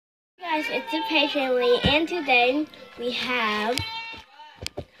Guys, it's a Patiently, and today we have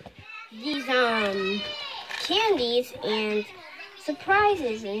these candies and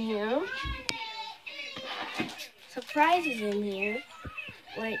surprises in here.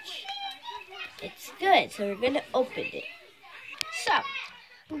 Which it's good, so we're gonna open it. So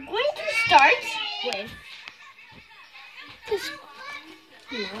we're going to start with this.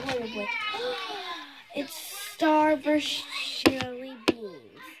 It's Starburst jelly beans.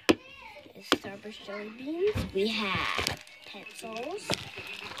 Starburst jelly beans. We have pencils.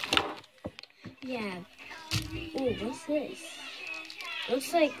 Yeah. Ooh, what's this?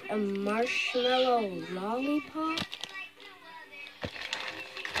 Looks like a marshmallow lollipop.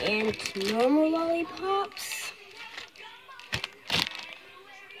 And normal lollipops.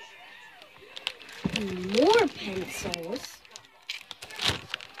 More pencils.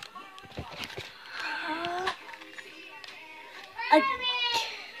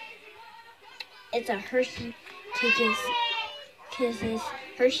 It's a Hershey Kisses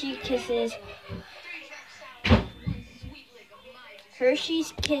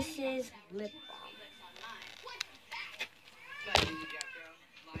Hershey's Kisses lip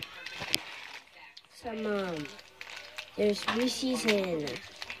balm. There's Reese's and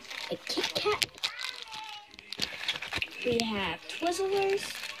a Kit Kat. We have Twizzlers.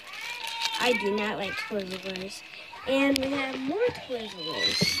 I do not like Twizzlers. And we have more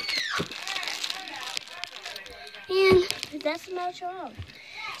Twizzlers. And that's about all.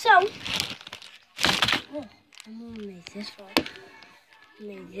 So, I'm gonna make this fall.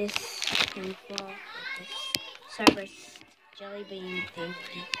 Make this one fall with this Starburst jelly bean thing.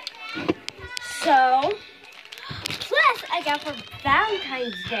 So, plus I got for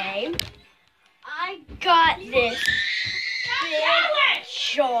Valentine's Day, I got this big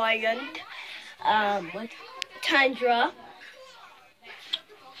giant Tundra.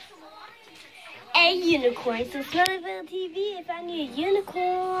 A unicorn. So Smellville TV, if I need a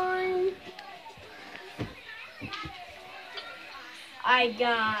unicorn. I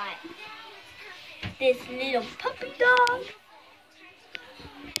got this little puppy dog.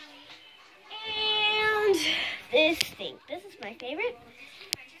 And this thing. This is my favorite.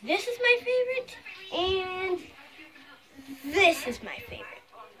 This is my favorite. And this is my favorite.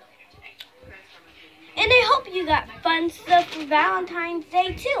 And I hope you got fun stuff for Valentine's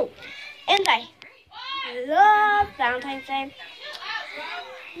Day too. And I love Valentine's Day.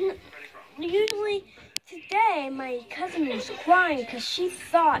 Usually today my cousin was crying because she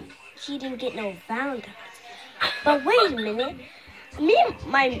thought she didn't get no Valentine's. But wait a minute.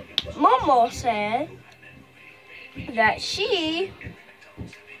 My mama said that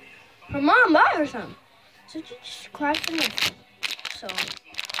her mom bought her some. So she just cried for nothing. So,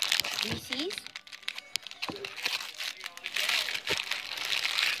 Reese's.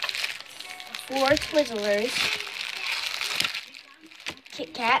 4 Twizzlers,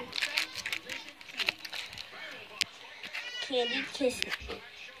 Kit Kat,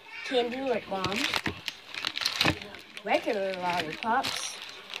 candy lip balm, regular lollipops.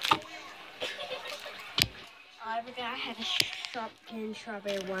 I forgot I had a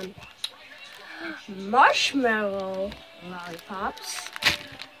strawberry one. Marshmallow lollipops,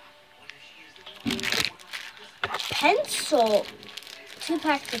 pencil, 2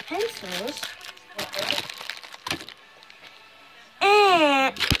 packs of pencils.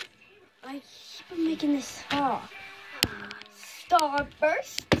 And I keep on making this fall.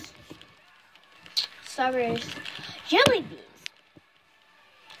 Starburst jelly beans.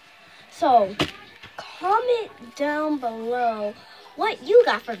 So comment down below what you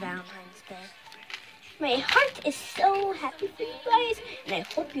got for Valentine's Day. My heart is so happy for you guys, and I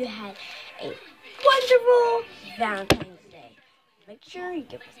hope you had a wonderful Valentine's Day. Make sure you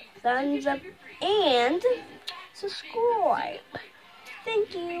give us a thumbs up and subscribe.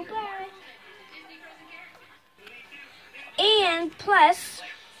 Thank you. Bye. And plus,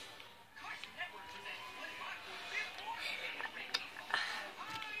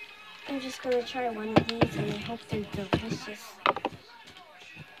 I'm just going to try one of these and I hope they're delicious.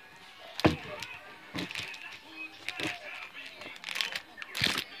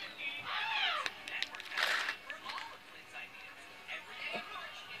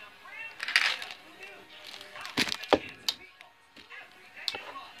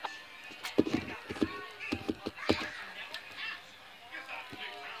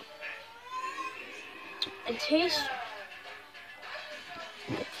 It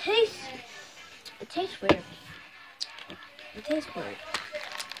tastes weird. It tastes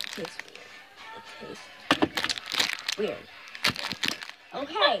weird.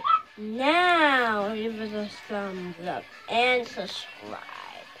 Okay, now give us a thumbs up and subscribe.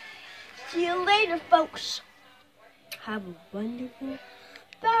 See you later, folks. Have a wonderful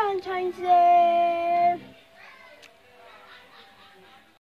Valentine's Day.